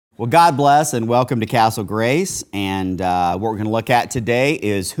Well, God bless and welcome to Castle Grace. And what we're going to look at today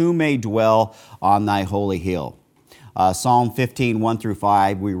is who may dwell on thy holy hill. Psalm 15, 1 through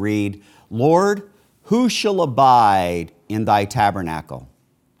 5, we read, Lord, who shall abide in thy tabernacle?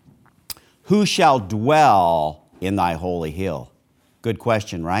 Who shall dwell in thy holy hill? Good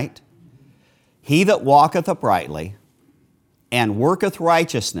question, right? He that walketh uprightly and worketh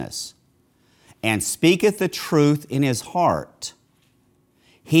righteousness and speaketh the truth in his heart,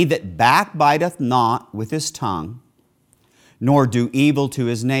 he that backbiteth not with his tongue, nor do evil to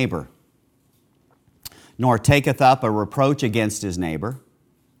his neighbor, nor taketh up a reproach against his neighbor,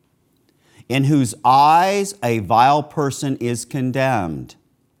 in whose eyes a vile person is condemned,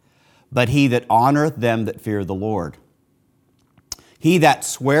 but he that honoreth them that fear the Lord. He that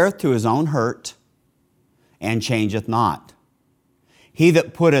sweareth to his own hurt, and changeth not. He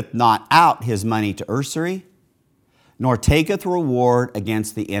that putteth not out his money to usury, nor taketh reward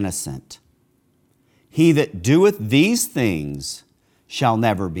against the innocent. He that doeth these things shall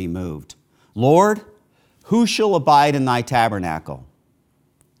never be moved. Lord, who shall abide in thy tabernacle?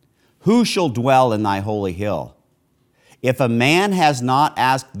 Who shall dwell in thy holy hill? If a man has not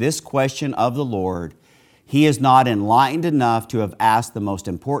asked this question of the Lord, he is not enlightened enough to have asked the most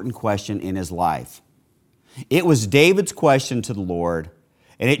important question in his life. It was David's question to the Lord,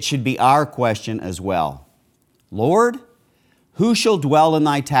 and it should be our question as well. Lord, who shall dwell in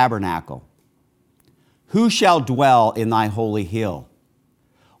thy tabernacle? Who shall dwell in thy holy hill?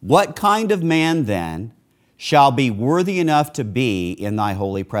 What kind of man, then, shall be worthy enough to be in thy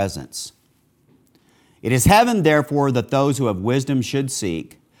holy presence? It is heaven, therefore, that those who have wisdom should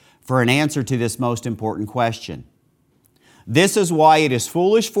seek for an answer to this most important question. This is why it is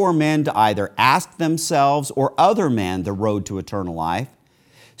foolish for men to either ask themselves or other men the road to eternal life,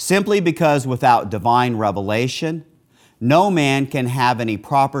 simply because without divine revelation, no man can have any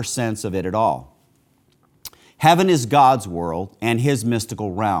proper sense of it at all. Heaven is God's world and His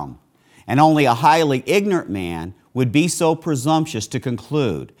mystical realm, and only a highly ignorant man would be so presumptuous to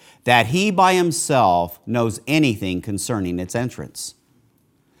conclude that he by himself knows anything concerning its entrance.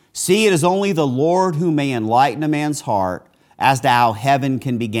 See, it is only the Lord who may enlighten a man's heart as to how heaven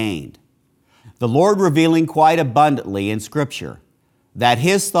can be gained. The Lord revealing quite abundantly in Scripture that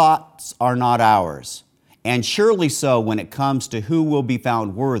His thoughts are not ours, and surely so when it comes to who will be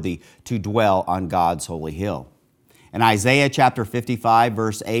found worthy to dwell on God's holy hill. In Isaiah chapter 55,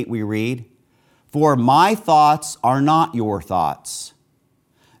 verse 8, we read, For my thoughts are not your thoughts,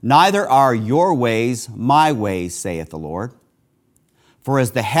 neither are your ways my ways, saith the Lord. For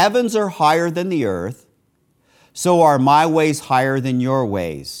as the heavens are higher than the earth, so are my ways higher than your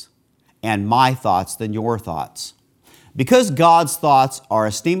ways, and my thoughts than your thoughts. Because God's thoughts are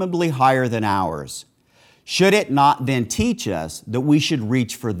esteemably higher than ours, should it not then teach us that we should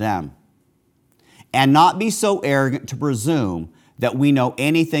reach for them, and not be so arrogant to presume that we know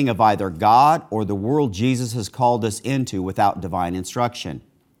anything of either God or the world Jesus has called us into without divine instruction?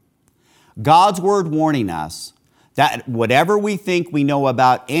 God's word warning us that whatever we think we know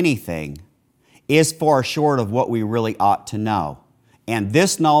about anything is far short of what we really ought to know, and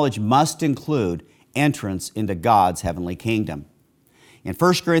this knowledge must include entrance into God's heavenly kingdom. In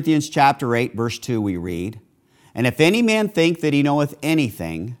 1 Corinthians chapter 8, verse 2, we read, And if any man think that he knoweth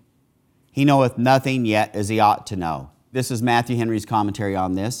anything, he knoweth nothing yet as he ought to know. This is Matthew Henry's commentary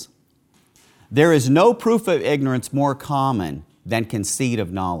on this. There is no proof of ignorance more common than conceit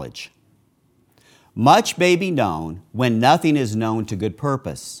of knowledge. Much may be known when nothing is known to good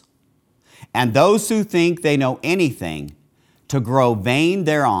purpose. And those who think they know anything to grow vain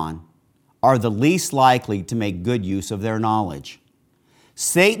thereon are the least likely to make good use of their knowledge.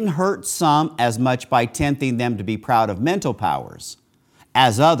 Satan hurts some as much by tempting them to be proud of mental powers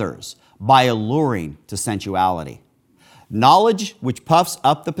as others by alluring to sensuality. Knowledge which puffs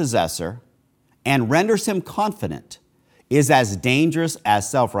up the possessor and renders him confident is as dangerous as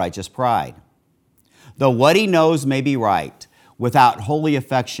self-righteous pride. Though what he knows may be right, without holy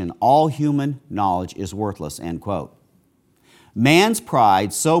affection, all human knowledge is worthless, end quote. Man's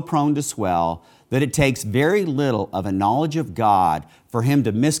pride so prone to swell that it takes very little of a knowledge of God for him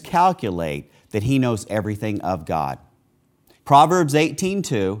to miscalculate that he knows everything of God. Proverbs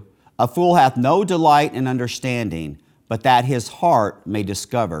 18:2, A fool hath no delight in understanding, but that his heart may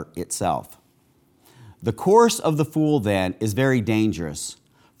discover itself. The course of the fool, then, is very dangerous,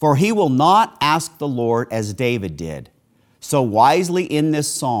 for he will not ask the Lord as David did, so wisely in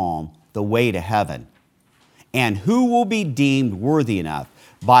this psalm, the way to heaven. And who will be deemed worthy enough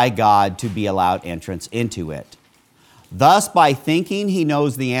by God to be allowed entrance into it? Thus, by thinking he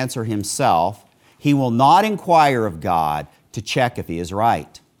knows the answer himself, he will not inquire of God to check if he is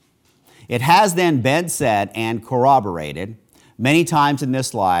right. It has then been said and corroborated many times in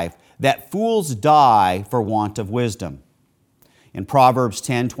this life that fools die for want of wisdom. In Proverbs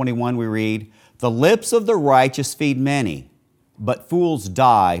 10:21 we read, "The lips of the righteous feed many, but fools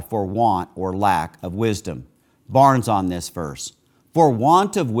die for want or lack of wisdom." Barnes on this verse. For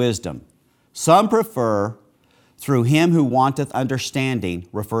want of wisdom. Some prefer, through him who wanteth understanding,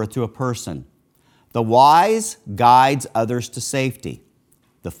 refer to a person. The wise guides others to safety.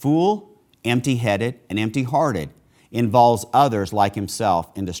 The fool, empty-headed and empty-hearted, involves others like himself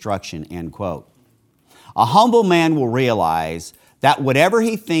in destruction, end quote. A humble man will realize that whatever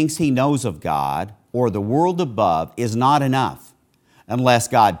he thinks he knows of God or the world above is not enough unless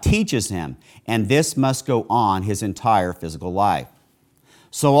God teaches him, and this must go on his entire physical life.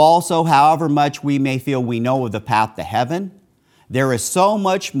 So also, however much we may feel we know of the path to heaven, there is so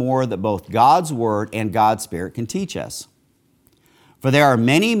much more that both God's Word and God's Spirit can teach us. For there are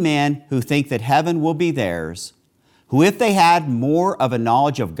many men who think that heaven will be theirs, who if they had more of a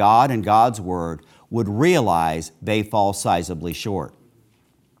knowledge of God and God's Word, would realize they fall sizably short.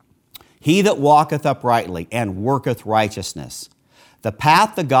 He that walketh uprightly and worketh righteousness, the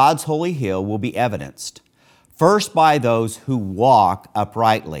path to God's holy hill will be evidenced, first by those who walk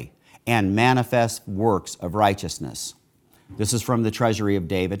uprightly and manifest works of righteousness. This is from the Treasury of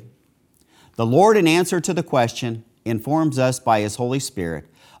David. The Lord, in answer to the question, informs us by His Holy Spirit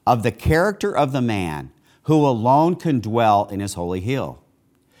of the character of the man who alone can dwell in His holy hill.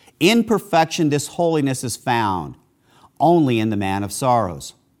 In perfection, this holiness is found only in the man of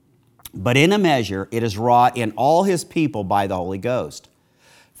sorrows. But in a measure, it is wrought in all His people by the Holy Ghost.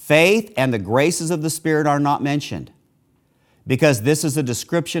 Faith and the graces of the Spirit are not mentioned, because this is a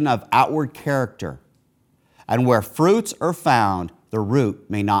description of outward character. And where fruits are found, the root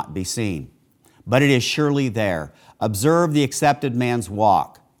may not be seen. But it is surely there. Observe the accepted man's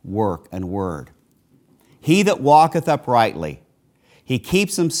walk, work, and word. He that walketh uprightly, he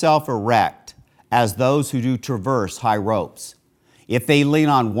keeps himself erect, as those who do traverse high ropes. If they lean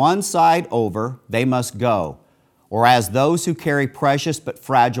on one side over, they must go, or as those who carry precious but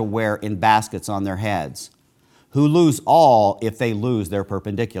fragile ware in baskets on their heads, who lose all if they lose their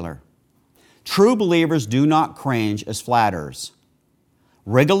perpendicular. True believers do not cringe as flatterers,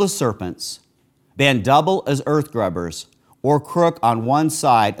 wriggle as serpents, bend double as earth grubbers, or crook on one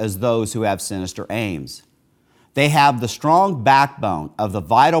side as those who have sinister aims. They have the strong backbone of the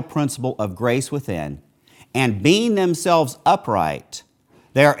vital principle of grace within, and being themselves upright,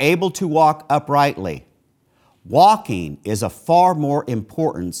 they are able to walk uprightly. Walking is of far more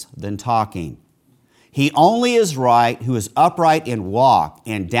importance than talking. He only is right who is upright in walk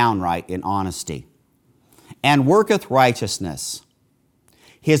and downright in honesty, and worketh righteousness.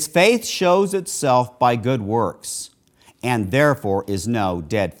 His faith shows itself by good works, and therefore is no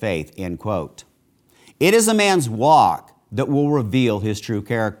dead faith, end quote. It is a man's walk that will reveal his true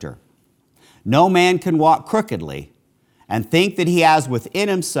character. No man can walk crookedly and think that he has within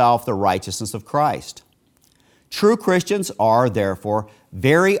himself the righteousness of Christ. True Christians are, therefore,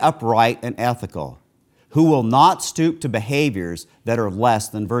 very upright and ethical, who will not stoop to behaviors that are less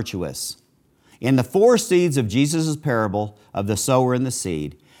than virtuous. In the four seeds of Jesus' parable of the sower and the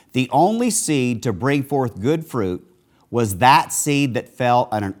seed, the only seed to bring forth good fruit was that seed that fell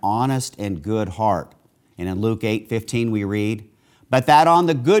on an honest and good heart. And in Luke 8:15 we read, "But that on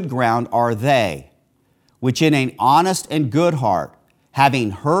the good ground are they, which in an honest and good heart, having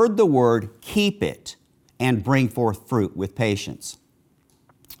heard the word, keep it, and bring forth fruit with patience."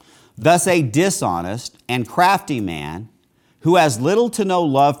 Thus a dishonest and crafty man, who has little to no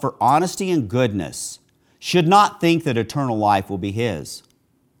love for honesty and goodness, should not think that eternal life will be his.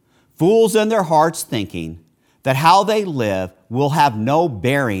 Fools in their hearts thinking that how they live will have no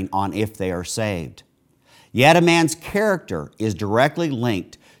bearing on if they are saved. Yet a man's character is directly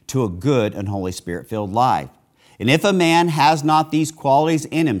linked to a good and Holy Spirit-filled life. And if a man has not these qualities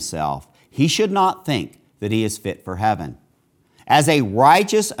in himself, he should not think that he is fit for heaven. As a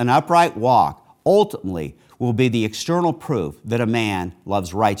righteous and upright walk ultimately will be the external proof that a man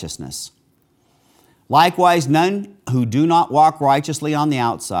loves righteousness. Likewise, none who do not walk righteously on the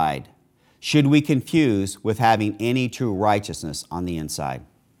outside should we confuse with having any true righteousness on the inside.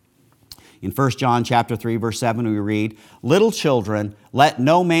 In 1 John chapter 3, verse 7, we read, "Little children, let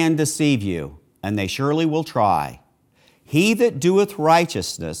no man deceive you, and they surely will try. He that doeth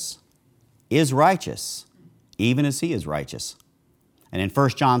righteousness is righteous, even as he is righteous." And in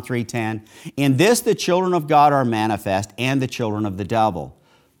 1 John 3:10, "In this the children of God are manifest, and the children of the devil.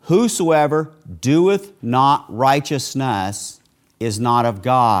 Whosoever doeth not righteousness is not of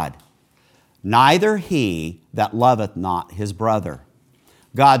God, neither he that loveth not his brother.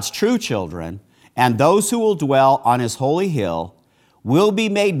 God's true children, and those who will dwell on his holy hill will be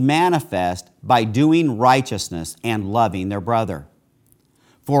made manifest by doing righteousness and loving their brother.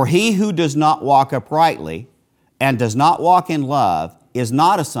 For he who does not walk uprightly and does not walk in love is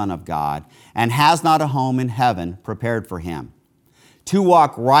not a son of God and has not a home in heaven prepared for him. To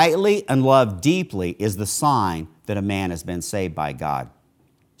walk rightly and love deeply is the sign that a man has been saved by God.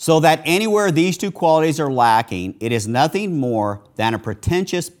 So that anywhere these two qualities are lacking, it is nothing more than a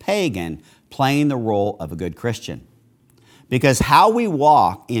pretentious pagan playing the role of a good Christian. Because how we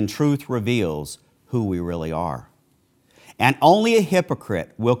walk in truth reveals who we really are. And only a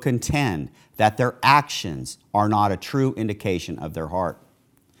hypocrite will contend that their actions are not a true indication of their heart.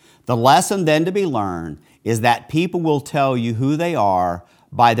 The lesson then to be learned is that people will tell you who they are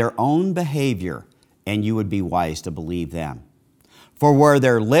by their own behavior, and you would be wise to believe them. For where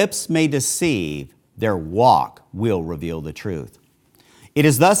their lips may deceive, their walk will reveal the truth. It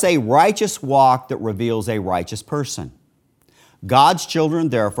is thus a righteous walk that reveals a righteous person. God's children,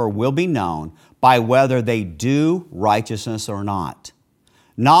 therefore, will be known by whether they do righteousness or not.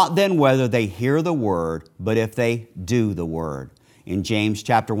 Not then whether they hear the word, but if they do the word. In James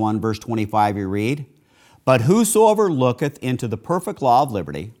chapter 1, verse 25, we read, But whosoever looketh into the perfect law of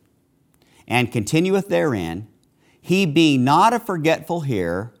liberty, and continueth therein, he being not a forgetful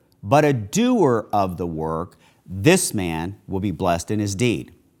hearer, but a doer of the work, this man will be blessed in his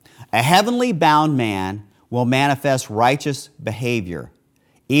deed. A heavenly bound man will manifest righteous behavior,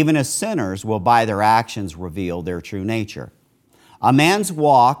 even as sinners will by their actions reveal their true nature. A man's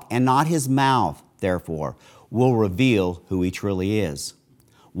walk and not his mouth, therefore, will reveal who he truly is.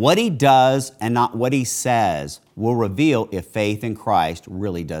 What he does and not what he says will reveal if faith in Christ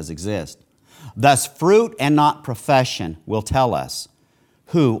really does exist. Thus, fruit and not profession will tell us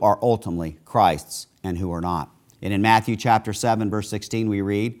who are ultimately Christ's and who are not. And in Matthew chapter 7, verse 16, we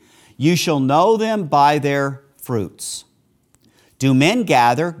read, You shall know them by their fruits. Do men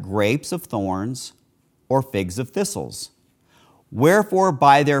gather grapes of thorns or figs of thistles? Wherefore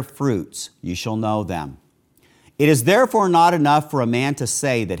by their fruits you shall know them. It is therefore not enough for a man to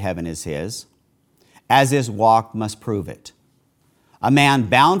say that heaven is his, as his walk must prove it. A man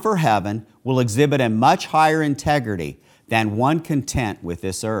bound for heaven will exhibit a much higher integrity than one content with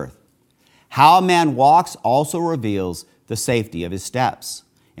this earth. How a man walks also reveals the safety of his steps.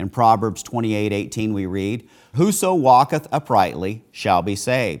 In Proverbs 28:18 we read, Whoso walketh uprightly shall be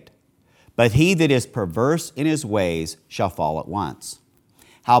saved, but he that is perverse in his ways shall fall at once.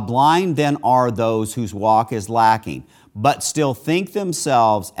 How blind then are those whose walk is lacking, but still think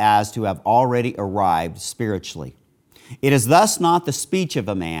themselves as to have already arrived spiritually. It is thus not the speech of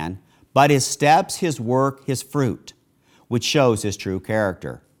a man, but his steps, his work, his fruit, which shows his true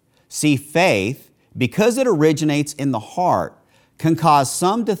character. See, faith, because it originates in the heart, can cause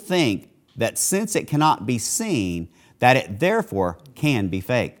some to think that since it cannot be seen, that it therefore can be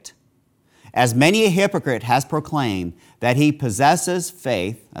faked. As many a hypocrite has proclaimed that he possesses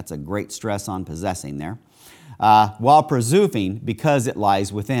faith, that's a great stress on possessing there, while presuming because it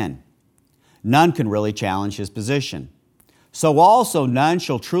lies within. None can really challenge his position. So also none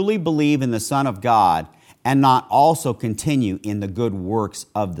shall truly believe in the Son of God and not also continue in the good works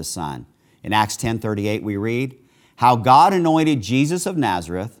of the Son. In Acts 10:38 we read, How God anointed Jesus of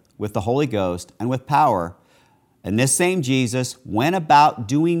Nazareth with the Holy Ghost and with power, and this same Jesus went about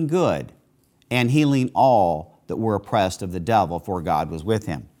doing good and healing all that were oppressed of the devil, for God was with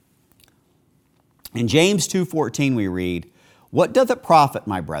him. In James 2:14 we read, What doth it profit,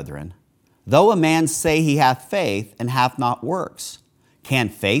 my brethren, though a man say he hath faith and hath not works? Can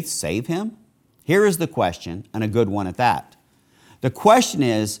faith save him? Here is the question, and a good one at that. The question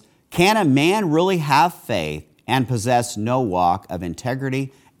is, can a man really have faith and possess no walk of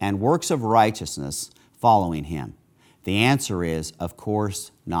integrity and works of righteousness following him? The answer is, of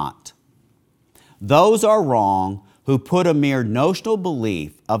course not. Those are wrong who put a mere notional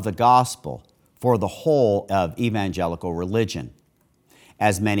belief of the gospel for the whole of evangelical religion,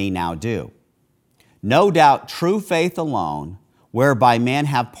 as many now do. No doubt true faith alone, whereby men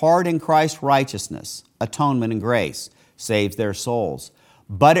have part in Christ's righteousness, atonement, and grace, saves their souls.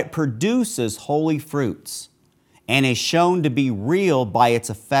 But it produces holy fruits and is shown to be real by its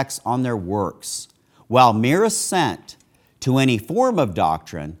effects on their works, while mere assent to any form of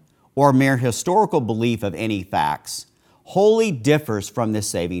doctrine or mere historical belief of any facts wholly differs from this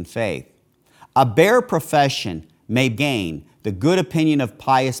saving faith. A bare profession may gain the good opinion of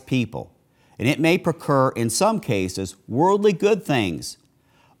pious people, and it may procure, in some cases, worldly good things.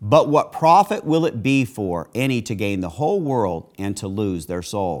 But what profit will it be for any to gain the whole world and to lose their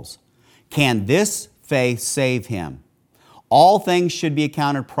souls? Can this faith save him? all things should be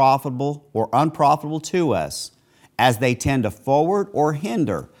accounted profitable or unprofitable to us, as they tend to forward or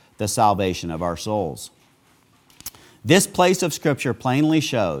hinder the salvation of our souls. This place of Scripture plainly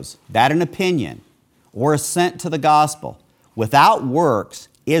shows that an opinion or assent to the gospel without works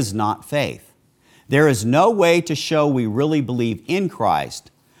is not faith. There is no way to show we really believe in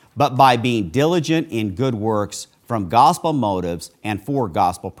Christ but by being diligent in good works from gospel motives and for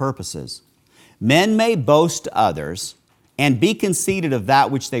gospel purposes. Men may boast to others and be conceited of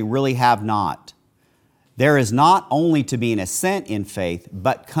that which they really have not. There is not only to be an assent in faith,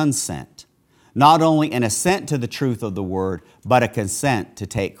 but consent. Not only an assent to the truth of the word, but a consent to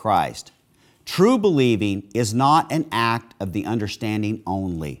take Christ. True believing is not an act of the understanding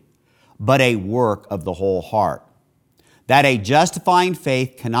only, but a work of the whole heart. That a justifying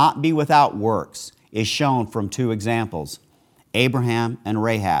faith cannot be without works is shown from two examples, Abraham and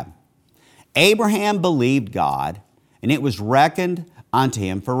Rahab. Abraham believed God, and it was reckoned unto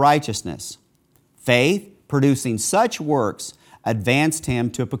him for righteousness. Faith, producing such works, advanced him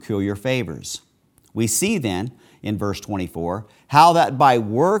to peculiar favors. We see then, in verse 24, how that by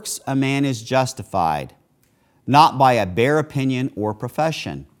works a man is justified, not by a bare opinion or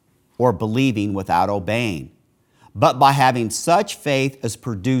profession, or believing without obeying, but by having such faith as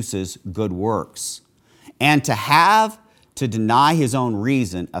produces good works. And to deny his own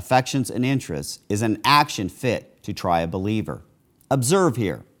reason, affections, and interests is an action fit to try a believer. Observe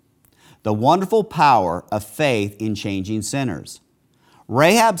here the wonderful power of faith in changing sinners.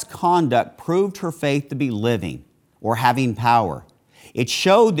 Rahab's conduct proved her faith to be living or having power. It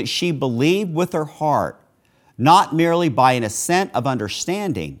showed that she believed with her heart, not merely by an assent of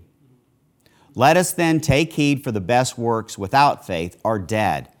understanding. Let us then take heed, for the best works without faith are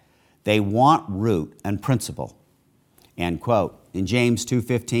dead. They want root and principle. End quote. In James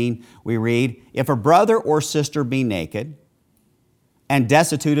 2:15 we read, if a brother or sister be naked and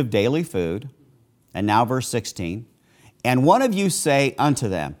destitute of daily food, and now verse 16, and one of you say unto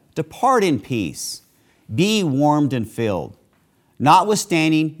them, depart in peace, be ye warmed and filled.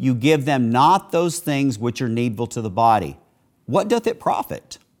 Notwithstanding, you give them not those things which are needful to the body. What doth it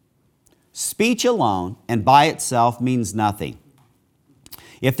profit? Speech alone and by itself means nothing,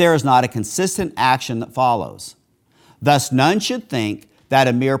 if there is not a consistent action that follows. Thus none should think that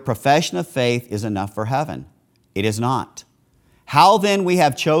a mere profession of faith is enough for heaven. It is not. How then we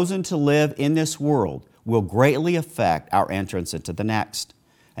have chosen to live in this world will greatly affect our entrance into the next.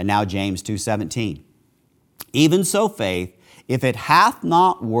 And now James 2:17. Even so faith, if it hath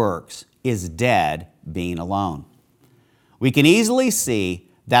not works, is dead, being alone. We can easily see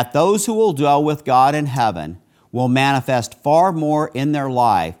that those who will dwell with God in heaven will manifest far more in their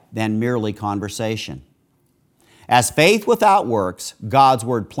life than merely conversation. As faith without works, God's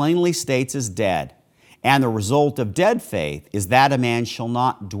word plainly states, is dead, and the result of dead faith is that a man shall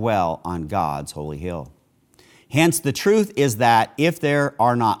not dwell on God's holy hill. Hence, the truth is that if there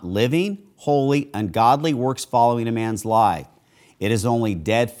are not living, holy, and godly works following a man's life, it is only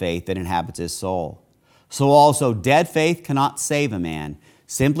dead faith that inhabits his soul. So also dead faith cannot save a man,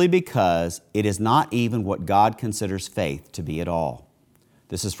 simply because it is not even what God considers faith to be at all.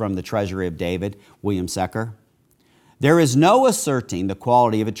 This is from the Treasury of David, William Secker. There is no ascertaining the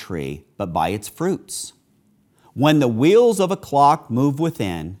quality of a tree but by its fruits. When the wheels of a clock move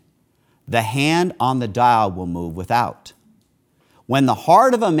within, the hand on the dial will move without. When the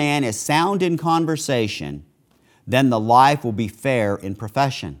heart of a man is sound in conversation, then the life will be fair in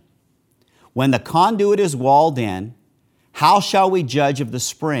profession. When the conduit is walled in, how shall we judge of the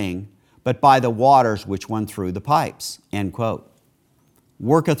spring but by the waters which run through the pipes? End quote.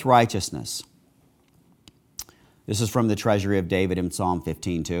 Worketh righteousness. This is from the Treasury of David in Psalm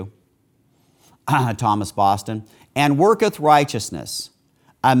 15:2. Thomas Boston. And worketh righteousness.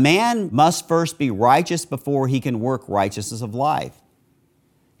 A man must first be righteous before he can work righteousness of life.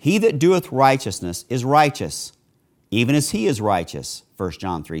 He that doeth righteousness is righteous, even as he is righteous. 1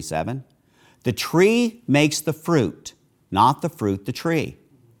 John 3:7. The tree makes the fruit, not the fruit the tree.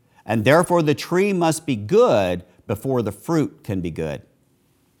 And therefore the tree must be good before the fruit can be good.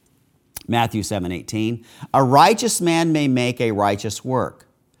 Matthew 7:18. A righteous man may make a righteous work,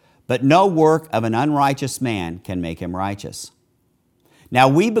 but no work of an unrighteous man can make him righteous. Now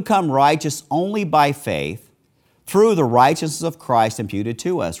we become righteous only by faith through the righteousness of Christ imputed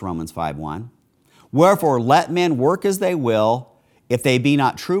to us, Romans 5:1. Wherefore let men work as they will, if they be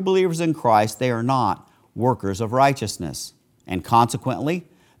not true believers in Christ, they are not workers of righteousness, and consequently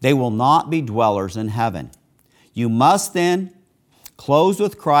they will not be dwellers in heaven. You must then close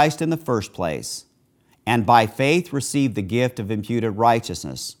with Christ in the first place, and by faith receive the gift of imputed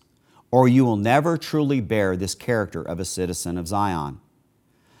righteousness, or you will never truly bear this character of a citizen of Zion.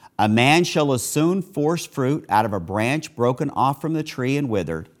 A man shall as soon force fruit out of a branch broken off from the tree and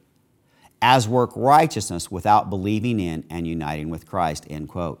withered, as work righteousness without believing in and uniting with Christ." End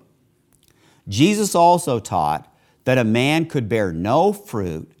quote. Jesus also taught that a man could bear no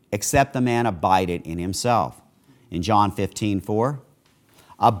fruit except the man abided in himself. In John 15:4,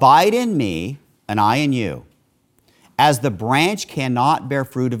 "Abide in me, and I in you, as the branch cannot bear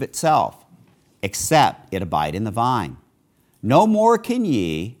fruit of itself, except it abide in the vine. No more can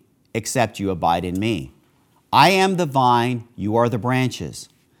ye, except you abide in me. I am the vine, you are the branches.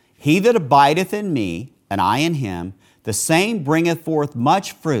 He that abideth in me, and I in him, the same bringeth forth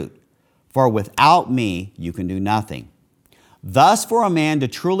much fruit, for without me you can do nothing. Thus for a man to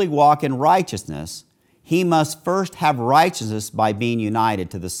truly walk in righteousness, he must first have righteousness by being united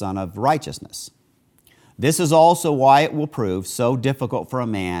to the Son of Righteousness. This is also why it will prove so difficult for a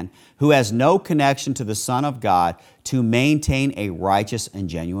man who has no connection to the Son of God to maintain a righteous and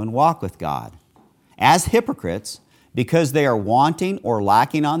genuine walk with God. As hypocrites, because they are wanting or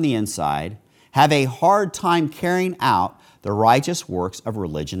lacking on the inside, have a hard time carrying out the righteous works of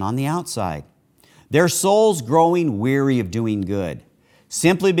religion on the outside. Their souls growing weary of doing good,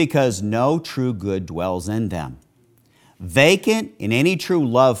 simply because no true good dwells in them. Vacant in any true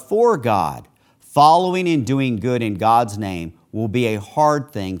love for God, following and doing good in God's name will be a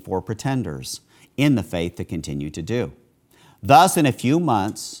hard thing for pretenders in the faith to continue to do. Thus, in a few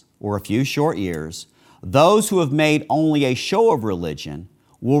months or a few short years, those who have made only a show of religion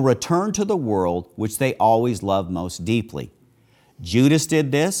will return to the world which they always loved most deeply. Judas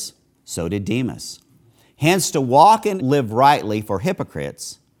did this, so did Demas. Hence, to walk and live rightly for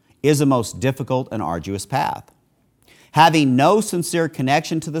hypocrites is a most difficult and arduous path. Having no sincere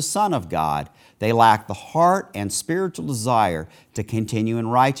connection to the Son of God, they lack the heart and spiritual desire to continue in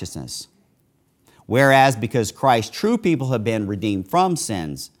righteousness. Whereas, because Christ's true people have been redeemed from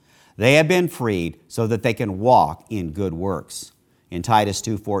sins, they have been freed so that they can walk in good works. In Titus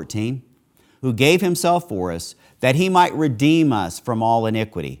 2:14, "Who gave himself for us, that he might redeem us from all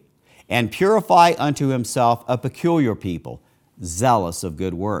iniquity, and purify unto himself a peculiar people, zealous of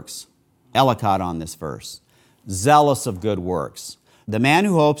good works." Ellicott on this verse. Zealous of good works. The man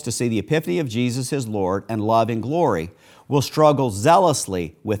who hopes to see the epiphany of Jesus his Lord and love in glory will struggle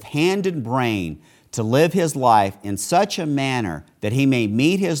zealously with hand and brain to live his life in such a manner that he may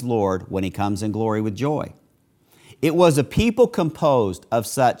meet his Lord when he comes in glory with joy. It was a people composed of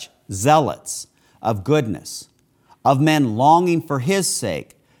such zealots of goodness, of men longing for his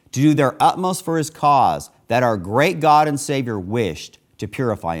sake, to do their utmost for his cause, that our great God and Savior wished to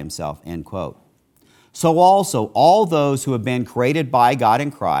purify himself. End quote. So also, all those who have been created by God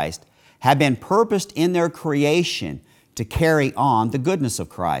in Christ have been purposed in their creation to carry on the goodness of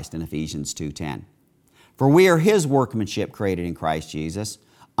Christ in Ephesians 2:10. For we are his workmanship created in Christ Jesus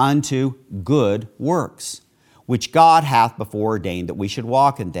unto good works, which God hath before ordained that we should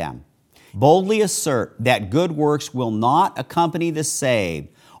walk in them. Boldly assert that good works will not accompany the saved,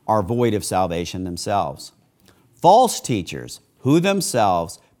 are void of salvation themselves. False teachers, who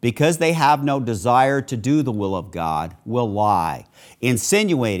themselves, because they have no desire to do the will of God, will lie,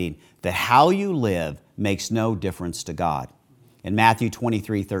 insinuating that how you live makes no difference to God. In Matthew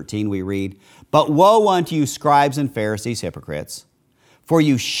 23:13 we read, "But woe unto you, scribes and Pharisees, hypocrites, for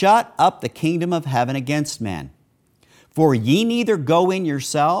you shut up the kingdom of heaven against men. For ye neither go in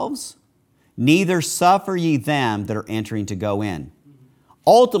yourselves, neither suffer ye them that are entering to go in."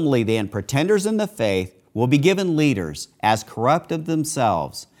 Ultimately, then, pretenders in the faith will be given leaders as corrupt of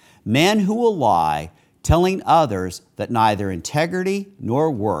themselves, men who will lie, telling others that neither integrity nor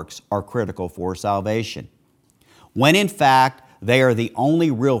works are critical for salvation, when in fact they are the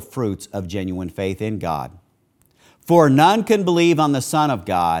only real fruits of genuine faith in God. For none can believe on the Son of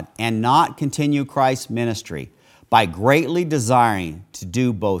God and not continue Christ's ministry by greatly desiring to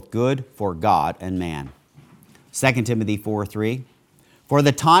do both good for God and man. 2 Timothy 4:3, "For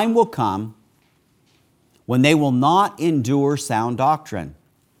the time will come when they will not endure sound doctrine,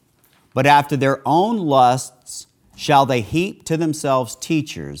 but after their own lusts shall they heap to themselves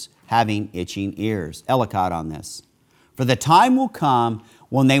teachers having itching ears." Ellicott on this. "For the time will come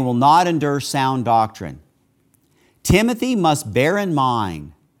when they will not endure sound doctrine." Timothy must bear in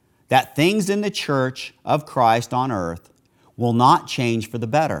mind that things in the church of Christ on earth will not change for the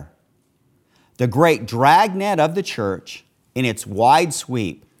better. The great dragnet of the church, in its wide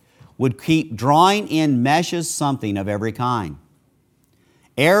sweep, would keep drawing in meshes something of every kind.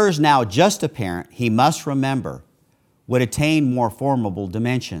 Errors now just apparent, he must remember, would attain more formidable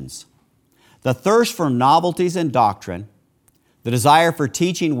dimensions. The thirst for novelties in doctrine, the desire for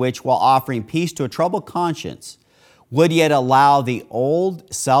teaching which, while offering peace to a troubled conscience, would yet allow the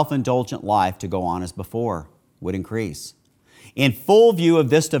old self-indulgent life to go on as before, would increase. In full view of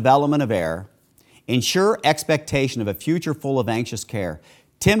this development of error, in sure expectation of a future full of anxious care,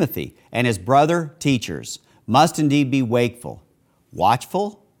 Timothy and his brother teachers must indeed be wakeful,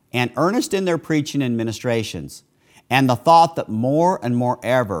 watchful, and earnest in their preaching and ministrations, and the thought that more and more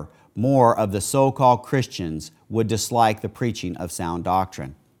ever more of the so-called Christians would dislike the preaching of sound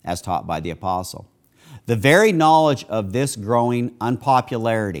doctrine, as taught by the apostle. The very knowledge of this growing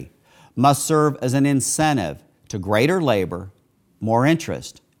unpopularity must serve as an incentive to greater labor, more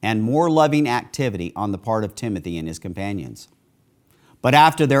interest, and more loving activity on the part of Timothy and his companions. But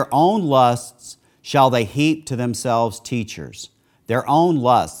after their own lusts shall they heap to themselves teachers. Their own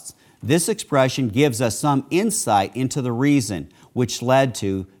lusts. This expression gives us some insight into the reason which led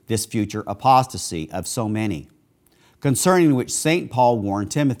to this future apostasy of so many, concerning which St. Paul warned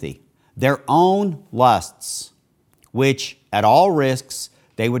Timothy. Their own lusts, which at all risks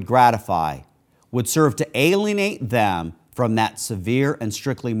they would gratify, would serve to alienate them from that severe and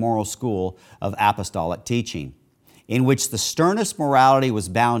strictly moral school of apostolic teaching, in which the sternest morality was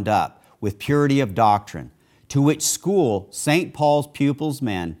bound up with purity of doctrine, to which school St. Paul's pupils,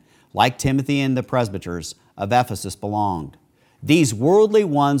 men like Timothy and the presbyters of Ephesus, belonged. These worldly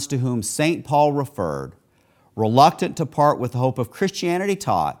ones to whom St. Paul referred, reluctant to part with the hope of Christianity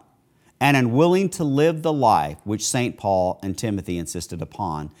taught, and unwilling to live the life which St. Paul and Timothy insisted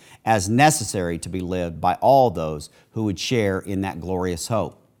upon as necessary to be lived by all those who would share in that glorious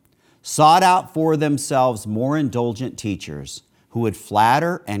hope, sought out for themselves more indulgent teachers who would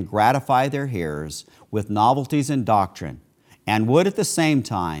flatter and gratify their hearers with novelties in doctrine, and would at the same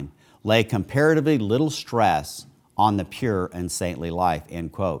time lay comparatively little stress on the pure and saintly life,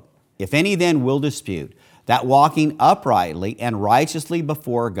 end quote. If any then will dispute that walking uprightly and righteously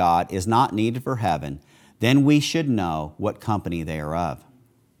before God is not needed for heaven, then we should know what company they are of.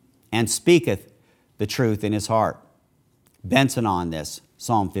 And speaketh the truth in his heart. Benson on this,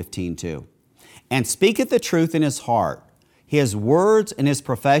 Psalm 15:2. And speaketh the truth in his heart. His words and his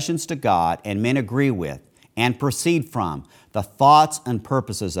professions to God and men agree with and proceed from the thoughts and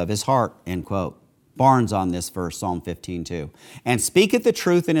purposes of his heart, end quote. Barnes on this verse, Psalm 15:2. And speaketh the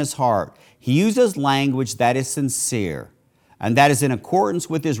truth in his heart. He uses language that is sincere and that is in accordance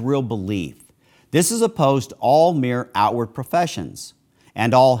with his real belief. This is opposed to all mere outward professions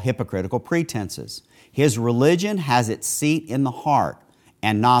and all hypocritical pretenses. His religion has its seat in the heart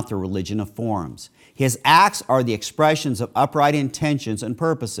and not the religion of forms. His acts are the expressions of upright intentions and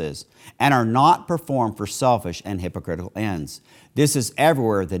purposes and are not performed for selfish and hypocritical ends. This is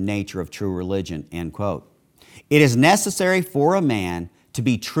everywhere the nature of true religion, end quote. It is necessary for a man to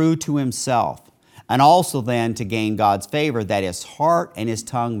be true to himself and also then to gain God's favor that his heart and his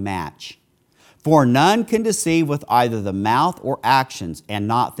tongue match. For none can deceive with either the mouth or actions and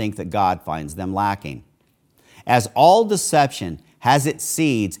not think that God finds them lacking. As all deception has its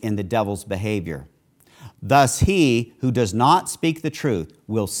seeds in the devil's behavior, thus he who does not speak the truth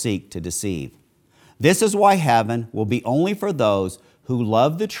will seek to deceive. This is why heaven will be only for those who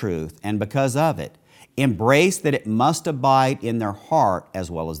love the truth and because of it, embrace that it must abide in their heart as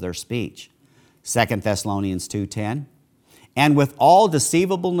well as their speech. 2 Thessalonians 2:10. And with all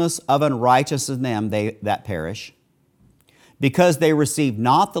deceivableness of unrighteousness in them that perish, because they receive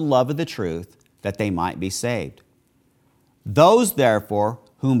not the love of the truth, that they might be saved. Those, therefore,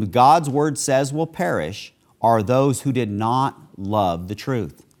 whom God's word says will perish, are those who did not love the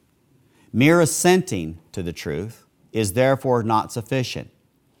truth. Mere assenting to the truth is therefore not sufficient,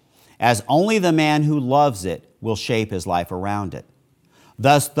 as only the man who loves it will shape his life around it.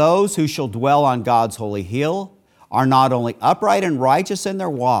 Thus, those who shall dwell on God's holy hill are not only upright and righteous in their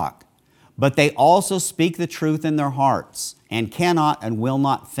walk, but they also speak the truth in their hearts and cannot and will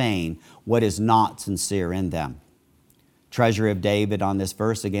not feign what is not sincere in them. Treasury of David on this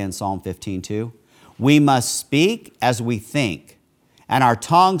verse again, Psalm 15:2. We must speak as we think, and our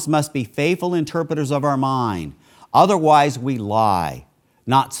tongues must be faithful interpreters of our mind. Otherwise we lie,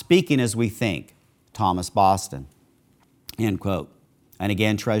 not speaking as we think. Thomas Boston, end quote. And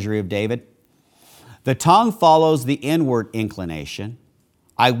again, Treasury of David. The tongue follows the inward inclination.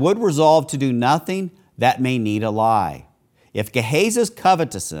 I would resolve to do nothing that may need a lie. If Gehazi's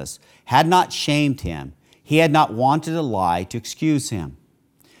covetousness had not shamed him, he had not wanted a lie to excuse him.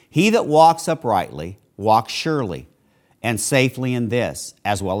 He that walks uprightly walks surely and safely in this,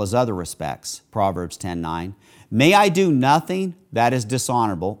 as well as other respects. Proverbs 10:9. May I do nothing that is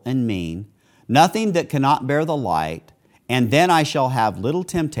dishonorable and mean, nothing that cannot bear the light, and then I shall have little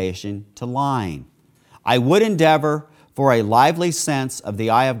temptation to lying. I would endeavor for a lively sense of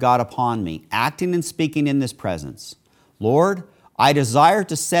the eye of God upon me, acting and speaking in this presence. Lord, I desire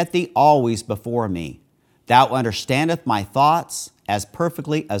to set thee always before me. Thou understandest my thoughts as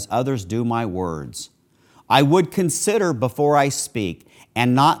perfectly as others do my words. I would consider before I speak,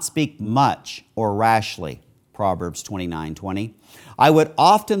 and not speak much or rashly. Proverbs 29:20. I would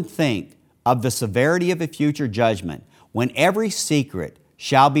often think of the severity of a future judgment, when every secret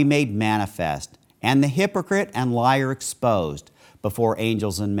shall be made manifest, and the hypocrite and liar exposed before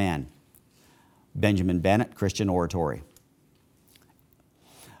angels and men. Benjamin Bennett, Christian Oratory.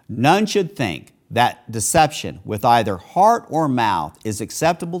 None should think that deception with either heart or mouth is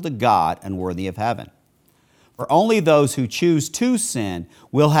acceptable to God and worthy of heaven. For only those who choose to sin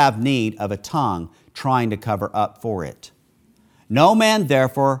will have need of a tongue trying to cover up for it. No man,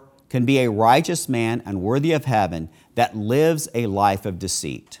 therefore, can be a righteous man and worthy of heaven that lives a life of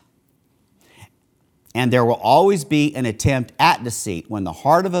deceit. And there will always be an attempt at deceit when the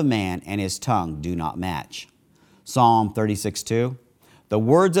heart of a man and his tongue do not match. Psalm 36:2. The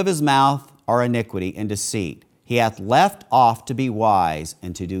words of his mouth are iniquity and deceit. He hath left off to be wise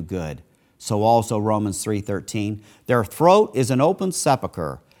and to do good. So also Romans 3:13. Their throat is an open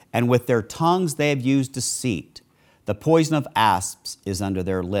sepulchre, and with their tongues they have used deceit. The poison of asps is under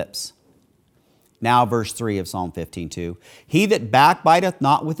their lips. Now verse 3 of Psalm 15:2. He that backbiteth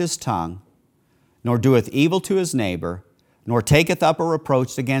not with his tongue, nor doeth evil to his neighbor, nor taketh up a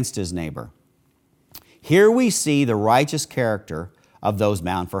reproach against his neighbor. Here we see the righteous character of those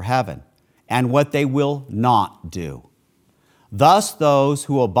bound for heaven, and what they will not do. Thus those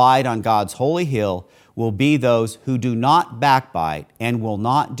who abide on God's holy hill will be those who do not backbite and will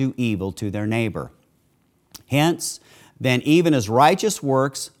not do evil to their neighbor. Hence, then even as righteous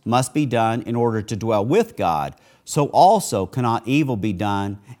works must be done in order to dwell with God, so also cannot evil be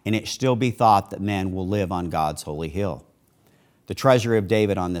done, and it still be thought that men will live on God's holy hill. The treasury of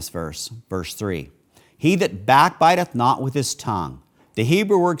David on this verse, verse 3. He that backbiteth not with his tongue. The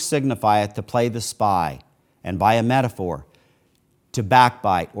Hebrew word signifieth to play the spy, and by a metaphor, to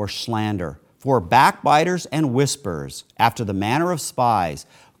backbite or slander. For backbiters and whisperers, after the manner of spies,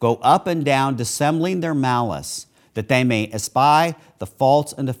 go up and down dissembling their malice, that they may espy the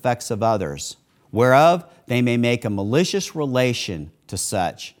faults and defects of others, whereof they may make a malicious relation to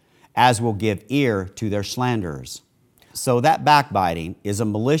such as will give ear to their slanderers. So that backbiting is a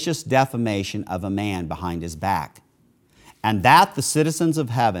malicious defamation of a man behind his back, and that the citizens of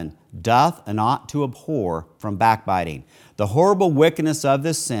heaven doth and ought to abhor from backbiting. The horrible wickedness of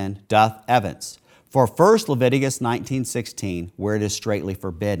this sin doth evince. For first Leviticus 19:16, where it is straitly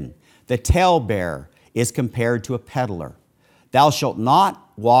forbidden, the talebearer is compared to a peddler. Thou shalt not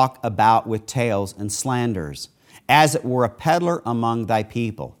walk about with tales and slanders, as it were a peddler among thy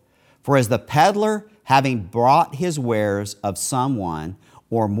people. For as the peddler, having brought his wares of some one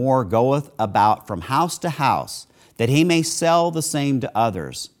or more, goeth about from house to house, that he may sell the same to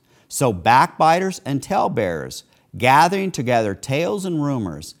others, so backbiters and talebearers, gathering together tales and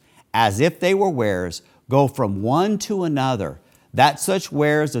rumors, as if they were wares, go from one to another, that such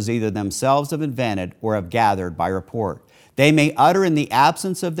wares as either themselves have invented or have gathered by report, they may utter in the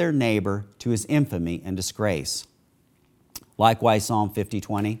absence of their neighbor to his infamy and disgrace. Likewise, Psalm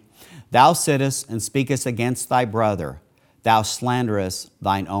 50:20, thou sittest and speakest against thy brother, thou slanderest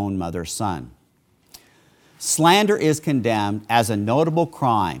thine own mother's son. Slander is condemned as a notable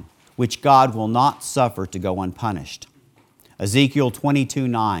crime which God will not suffer to go unpunished. Ezekiel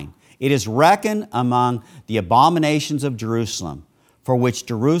 22:9, it is reckoned among the abominations of Jerusalem, for which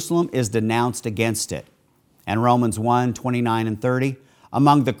Jerusalem is denounced against it. And Romans 1:29 and 30,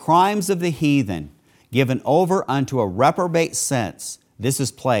 among the crimes of the heathen, given over unto a reprobate sense, this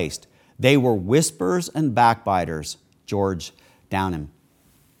is placed, they were whisperers and backbiters. George Downham.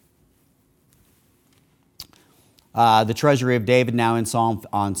 The treasury of David now on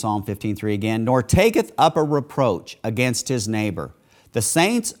Psalm 15:3 again. Nor taketh up a reproach against his neighbor. The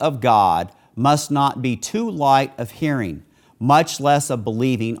saints of God must not be too light of hearing, much less of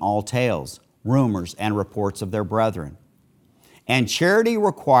believing all tales, rumors, and reports of their brethren. And charity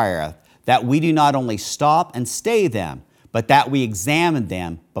requireth that we do not only stop and stay them, but that we examine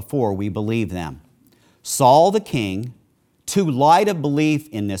them before we believe them. Saul the king, too light of belief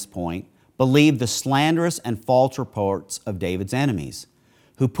in this point, believed the slanderous and false reports of David's enemies,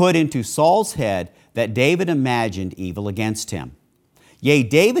 who put into Saul's head that David imagined evil against him. Yea,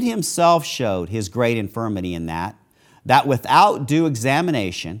 David himself showed his great infirmity in that without due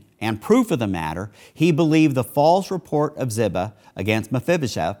examination and proof of the matter, he believed the false report of Ziba against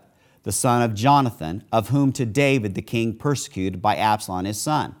Mephibosheth, the son of Jonathan, of whom to David the king persecuted by Absalom his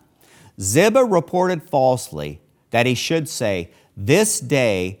son. Ziba reported falsely that he should say, "This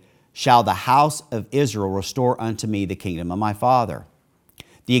day shall the house of Israel restore unto me the kingdom of my father."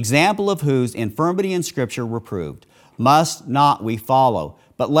 The example of whose infirmity in Scripture reproved, must not we follow,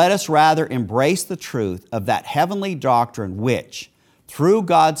 but let us rather embrace the truth of that heavenly doctrine which, through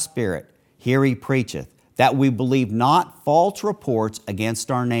God's Spirit, here he preacheth, that we believe not false reports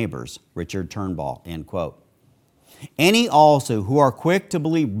against our neighbors. Richard Turnbull, end quote. Any also who are quick to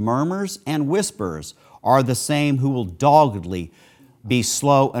believe murmurs and whispers are the same who will doggedly be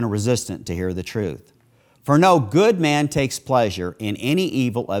slow and resistant to hear the truth. For no good man takes pleasure in any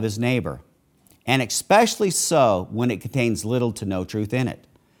evil of his neighbor, and especially so when it contains little to no truth in it.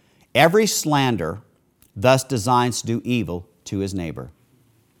 Every slander thus designs to do evil to his neighbor.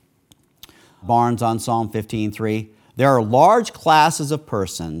 Barnes on Psalm 15:3, there are large classes of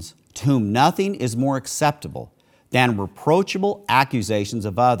persons to whom nothing is more acceptable than reproachable accusations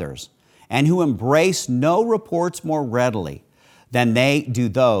of others, and who embrace no reports more readily than they do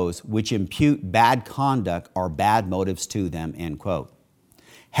those which impute bad conduct or bad motives to them, end quote.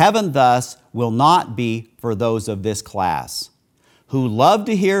 Heaven thus will not be for those of this class, who love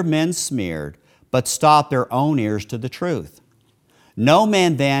to hear men smeared, but stop their own ears to the truth. No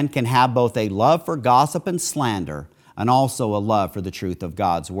man then can have both a love for gossip and slander, and also a love for the truth of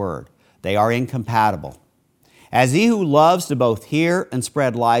God's word. They are incompatible. As he who loves to both hear and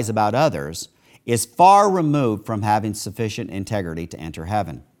spread lies about others is far removed from having sufficient integrity to enter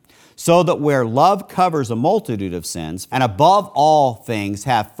heaven. So that where love covers a multitude of sins, and above all things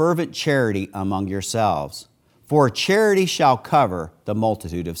have fervent charity among yourselves, for charity shall cover the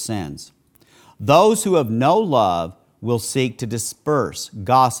multitude of sins. Those who have no love will seek to disperse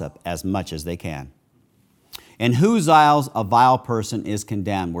gossip as much as they can. In whose eyes a vile person is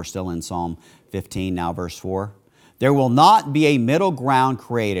condemned. We're still in Psalm 15, now verse 4. There will not be a middle ground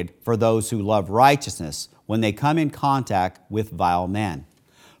created for those who love righteousness when they come in contact with vile men.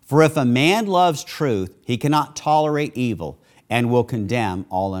 For if a man loves truth, he cannot tolerate evil and will condemn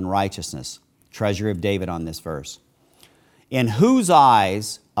all unrighteousness. Treasury of David on this verse. In whose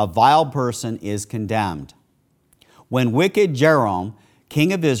eyes a vile person is condemned. When wicked Jeroboam,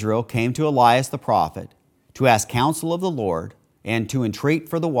 king of Israel, came to Elias the prophet to ask counsel of the Lord and to entreat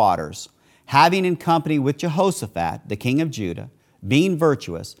for the waters, having in company with Jehoshaphat, the king of Judah, being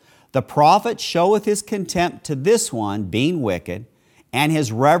virtuous, the prophet showeth his contempt to this one, being wicked, and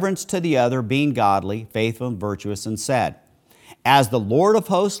his reverence to the other, being godly, faithful, and virtuous, and said, As the Lord of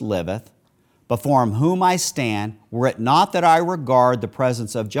hosts liveth, before whom I stand, were it not that I regard the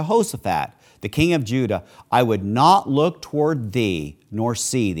presence of Jehoshaphat, the king of Judah, I would not look toward thee, nor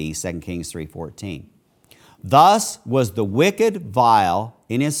see thee, 2 Kings 3:14. Thus was the wicked vile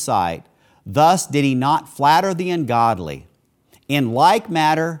in his sight, thus did he not flatter the ungodly. In like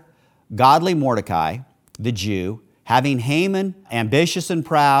matter, godly Mordecai, the Jew, having Haman ambitious and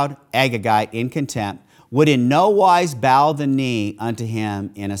proud, Agagite in contempt, would in no wise bow the knee unto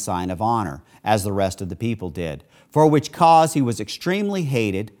him in a sign of honor, as the rest of the people did, for which cause he was extremely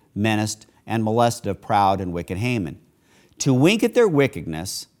hated, menaced, and molested of proud and wicked Haman. To wink at their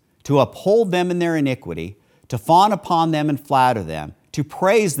wickedness, to uphold them in their iniquity, to fawn upon them and flatter them, to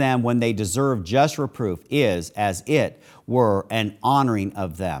praise them when they deserve just reproof is, as it were, an honoring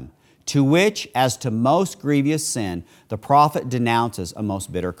of them, to which, as to most grievous sin, the prophet denounces a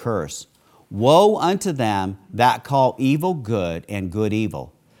most bitter curse. Woe unto them that call evil good and good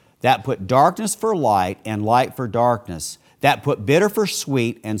evil, that put darkness for light and light for darkness, that put bitter for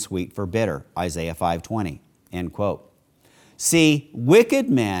sweet and sweet for bitter. Isaiah 5:20, end quote. See, wicked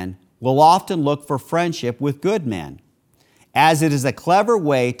men will often look for friendship with good men, as it is a clever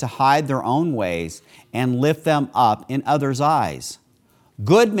way to hide their own ways and lift them up in others' eyes.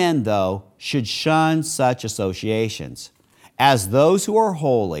 Good men, though, should shun such associations, as those who are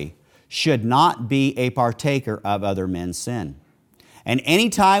holy should not be a partaker of other men's sin. And any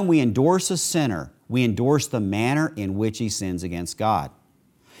time we endorse a sinner, we endorse the manner in which he sins against God.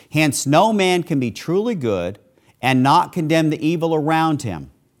 Hence, no man can be truly good and not condemn the evil around him.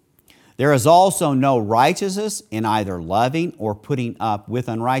 There is also no righteousness in either loving or putting up with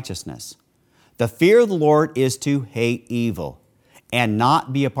unrighteousness. The fear of the Lord is to hate evil and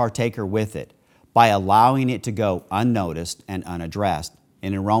not be a partaker with it by allowing it to go unnoticed and unaddressed.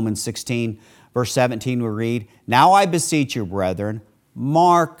 And in Romans 16, verse 17, we read, Now I beseech you, brethren,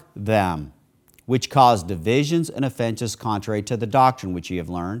 mark them, which cause divisions and offenses contrary to the doctrine which ye have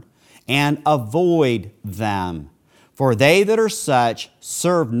learned, and avoid them. For they that are such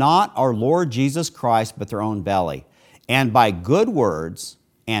serve not our Lord Jesus Christ, but their own belly, and by good words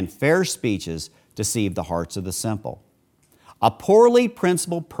and fair speeches deceive the hearts of the simple. A poorly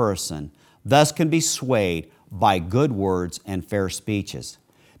principled person thus can be swayed by good words and fair speeches,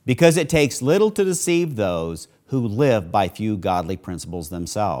 because it takes little to deceive those who live by few godly principles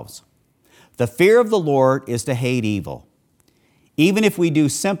themselves. The fear of the Lord is to hate evil, even if we do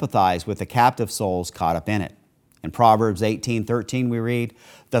sympathize with the captive souls caught up in it. In Proverbs 18:13 we read,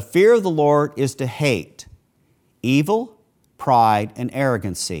 "The fear of the Lord is to hate evil, pride, and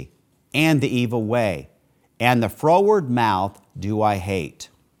arrogancy, and the evil way, and the froward mouth do I hate."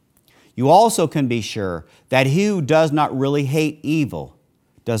 You also can be sure that he who does not really hate evil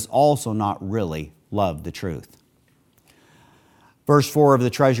does also not really love the truth. Verse 4 of the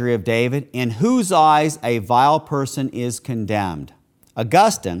Treasury of David, "In whose eyes a vile person is condemned."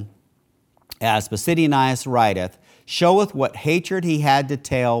 Augustine, as Posidonius writeth, showeth what hatred he had to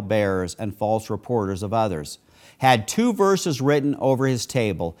tale-bearers and false reporters of others. Had 2 verses written over his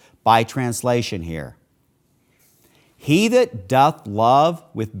table by translation here. "He that doth love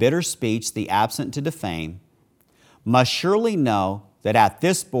with bitter speech the absent to defame, must surely know that at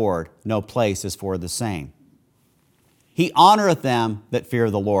this board no place is for the same. He honoreth them that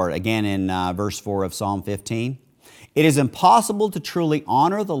fear the Lord." Again in verse 4 of Psalm 15. It is impossible to truly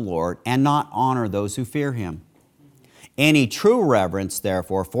honor the Lord and not honor those who fear him. Any true reverence,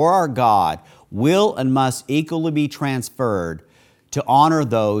 therefore, for our God will and must equally be transferred to honor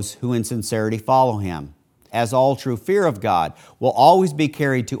those who in sincerity follow him, as all true fear of God will always be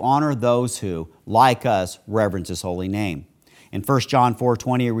carried to honor those who, like us, reverence his holy name. In 1 John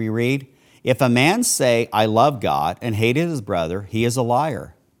 4:20 we read, "If a man say, I love God, and hateth his brother, he is a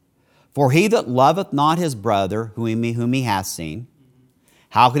liar. For he that loveth not his brother whom he hath seen,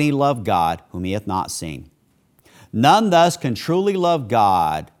 how can he love God whom he hath not seen? None thus can truly love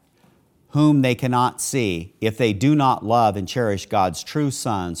God whom they cannot see, if they do not love and cherish God's true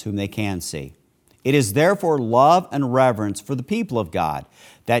sons whom they can see. It is therefore love and reverence for the people of God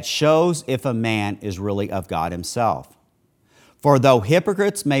that shows if a man is really of God himself. For though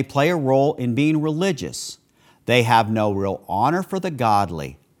hypocrites may play a role in being religious, they have no real honor for the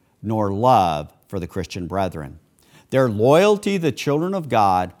godly, nor love for the Christian brethren. Their loyalty to the children of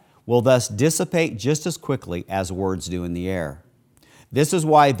God will thus dissipate just as quickly as words do in the air. This is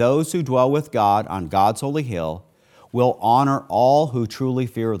why those who dwell with God on God's holy hill will honor all who truly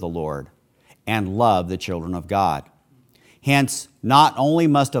fear the Lord and love the children of God. Hence, not only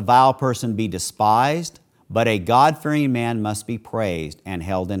must a vile person be despised, but a God-fearing man must be praised and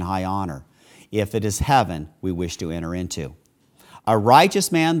held in high honor, if it is heaven we wish to enter into. A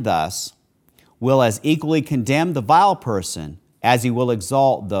righteous man thus will as equally condemn the vile person as he will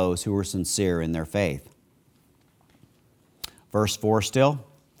exalt those who are sincere in their faith. Verse 4 still.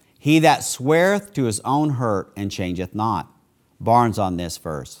 He that sweareth to his own hurt and changeth not. Barnes on this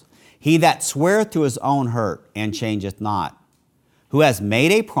verse. He that sweareth to his own hurt and changeth not, who has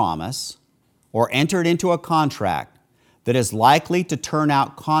made a promise or entered into a contract that is likely to turn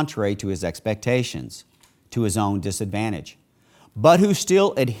out contrary to his expectations, to his own disadvantage, but who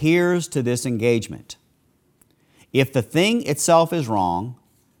still adheres to this engagement. If the thing itself is wrong,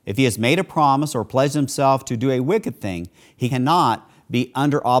 if he has made a promise or pledged himself to do a wicked thing, he cannot be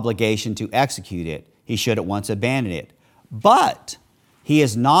under obligation to execute it. He should at once abandon it. But he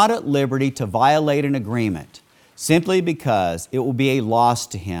is not at liberty to violate an agreement simply because it will be a loss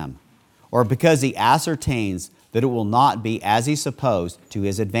to him, or because he ascertains that it will not be as he supposed to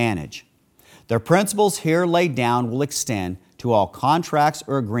his advantage. The principles here laid down will extend to all contracts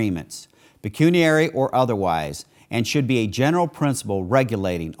or agreements, pecuniary or otherwise, and should be a general principle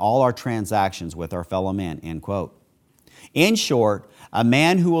regulating all our transactions with our fellow men." End quote. In short, a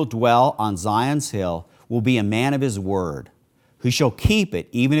man who will dwell on Zion's hill will be a man of his word, who shall keep it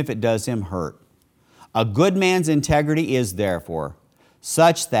even if it does him hurt. A good man's integrity is, therefore,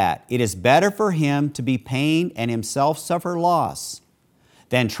 such that it is better for him to be pained and himself suffer loss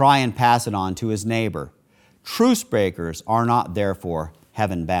than try and pass it on to his neighbor. Truce breakers are not, therefore,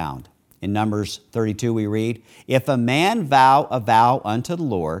 heaven bound. In Numbers 32 we read, "If a man vow a vow unto the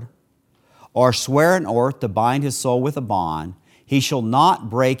Lord, or swear an oath to bind his soul with a bond, he shall not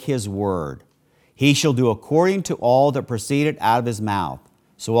break his word. He shall do according to all that proceeded out of his mouth."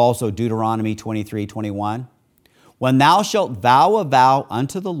 So also Deuteronomy 23:21. "When thou shalt vow a vow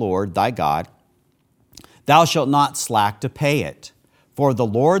unto the Lord thy God, thou shalt not slack to pay it, for the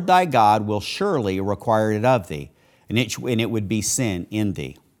Lord thy God will surely require it of thee, and it would be sin in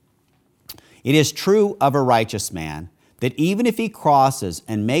thee." It is true of a righteous man that even if he crosses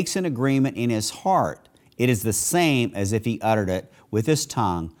and makes an agreement in his heart, it is the same as if he uttered it with his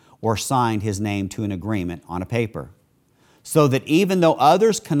tongue or signed his name to an agreement on a paper. So that even though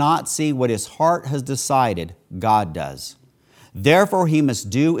others cannot see what his heart has decided, God does. Therefore he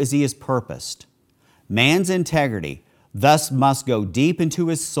must do as he has purposed. Man's integrity thus must go deep into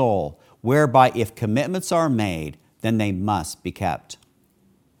his soul, whereby if commitments are made, then they must be kept.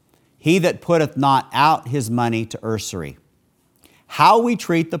 He that putteth not out his money to usury. How we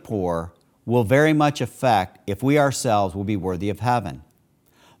treat the poor will very much affect if we ourselves will be worthy of heaven.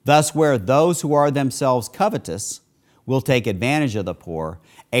 Thus, where those who are themselves covetous will take advantage of the poor,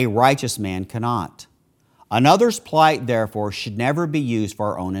 a righteous man cannot. Another's plight, therefore, should never be used for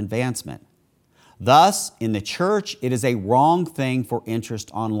our own advancement. Thus, in the church, it is a wrong thing for interest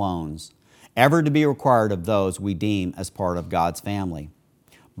on loans ever to be required of those we deem as part of God's family.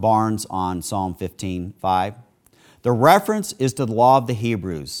 Barnes on Psalm 15:5. The reference is to the law of the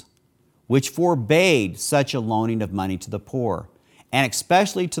Hebrews, which forbade such a loaning of money to the poor, and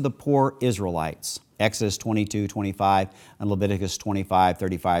especially to the poor Israelites. Exodus 22:25 and Leviticus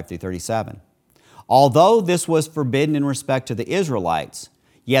 25:35 through 37. Although this was forbidden in respect to the Israelites,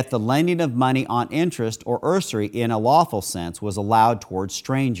 yet the lending of money on interest or usury in a lawful sense was allowed toward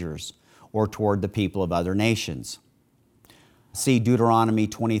strangers or toward the people of other nations. See Deuteronomy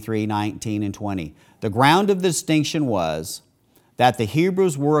 23:19 and 20. The ground of the distinction was that the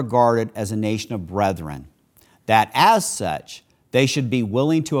Hebrews were regarded as a nation of brethren, that as such they should be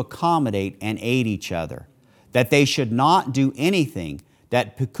willing to accommodate and aid each other, that they should not do anything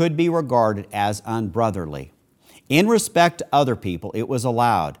that could be regarded as unbrotherly. In respect to other people, it was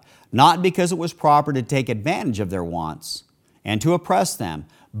allowed, not because it was proper to take advantage of their wants and to oppress them,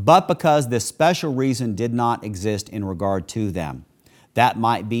 but because this special reason did not exist in regard to them. That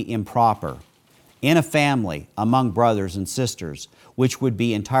might be improper in a family, among brothers and sisters, which would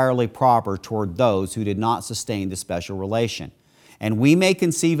be entirely proper toward those who did not sustain the special relation. And we may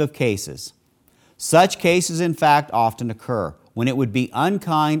conceive of cases. Such cases, in fact, often occur when it would be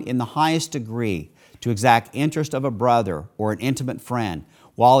unkind in the highest degree to exact interest of a brother or an intimate friend,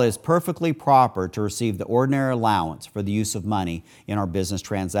 while it is perfectly proper to receive the ordinary allowance for the use of money in our business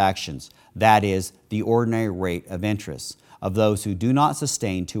transactions, that is, the ordinary rate of interest of those who do not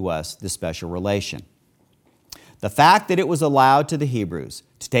sustain to us the special relation. The fact that it was allowed to the Hebrews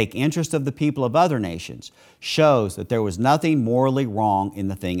to take interest of the people of other nations shows that there was nothing morally wrong in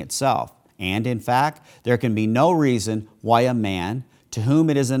the thing itself. And in fact, there can be no reason why a man to whom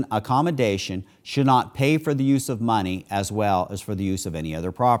it is an accommodation should not pay for the use of money as well as for the use of any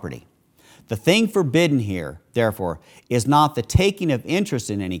other property. The thing forbidden here, therefore, is not the taking of interest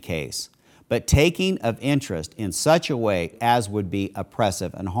in any case, but taking of interest in such a way as would be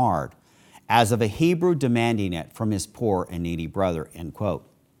oppressive and hard, as of a Hebrew demanding it from his poor and needy brother, end quote.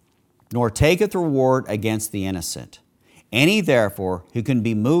 Nor taketh reward against the innocent. Any, therefore, who can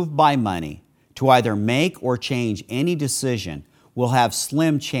be moved by money to either make or change any decision will have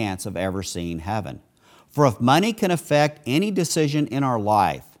slim chance of ever seeing heaven. For if money can affect any decision in our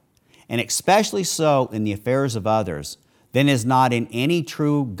life, and especially so in the affairs of others, then it is not in any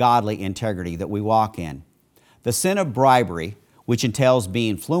true godly integrity that we walk in. The sin of bribery, which entails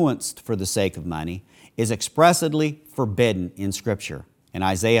being influenced for the sake of money, is expressly forbidden in Scripture. In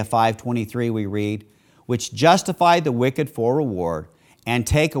Isaiah 5:23 we read, which justify the wicked for reward, and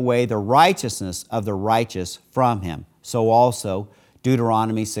take away the righteousness of the righteous from him. So also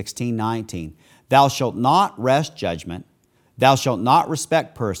Deuteronomy 16:19. Thou shalt not wrest judgment, thou shalt not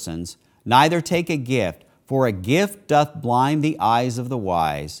respect persons, neither take a gift, for a gift doth blind the eyes of the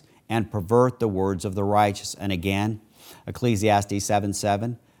wise, and pervert the words of the righteous. And again, Ecclesiastes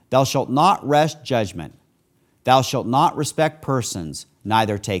 7:7. Thou shalt not wrest judgment, thou shalt not respect persons,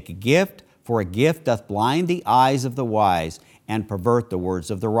 neither take a gift, for a gift doth blind the eyes of the wise, and pervert the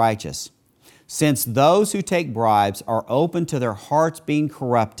words of the righteous. Since those who take bribes are open to their hearts being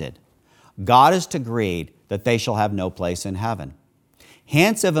corrupted, God has decreed that they shall have no place in heaven.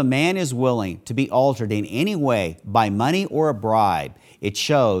 Hence, if a man is willing to be altered in any way by money or a bribe, it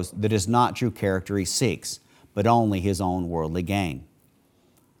shows that it is not true character he seeks, but only his own worldly gain.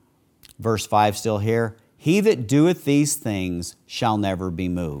 Verse 5 still here. He that doeth these things shall never be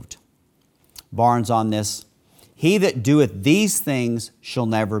moved. Barnes on this. He that doeth these things shall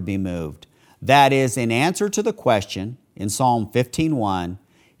never be moved. That is, in answer to the question in Psalm 15:1,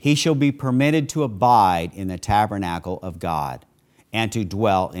 he shall be permitted to abide in the tabernacle of God and to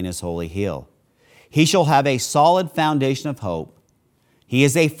dwell in his holy hill. He shall have a solid foundation of hope. He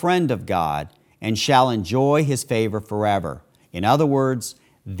is a friend of God and shall enjoy his favor forever. In other words,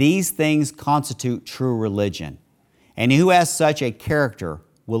 these things constitute true religion, and he who has such a character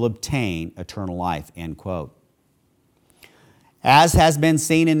will obtain eternal life, end quote. As has been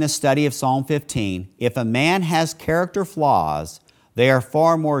seen in this study of Psalm 15, if a man has character flaws, they are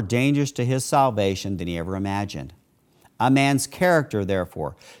far more dangerous to his salvation than he ever imagined. A man's character,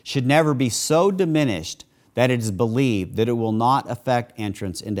 therefore, should never be so diminished that it is believed that it will not effect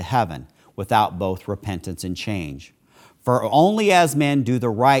entrance into heaven without both repentance and change. For only as men do the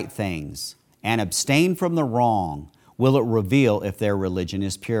right things and abstain from the wrong will it reveal if their religion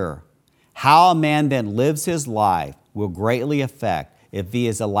is pure. How a man then lives his life will greatly affect if he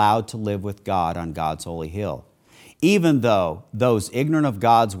is allowed to live with God on God's holy hill, even though those ignorant of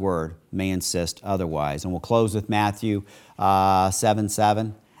God's word may insist otherwise. And we'll close with Matthew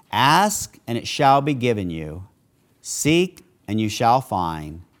 7:7. Ask, and it shall be given you. Seek, and you shall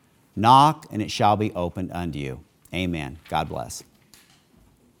find. Knock, and it shall be opened unto you. Amen. God bless.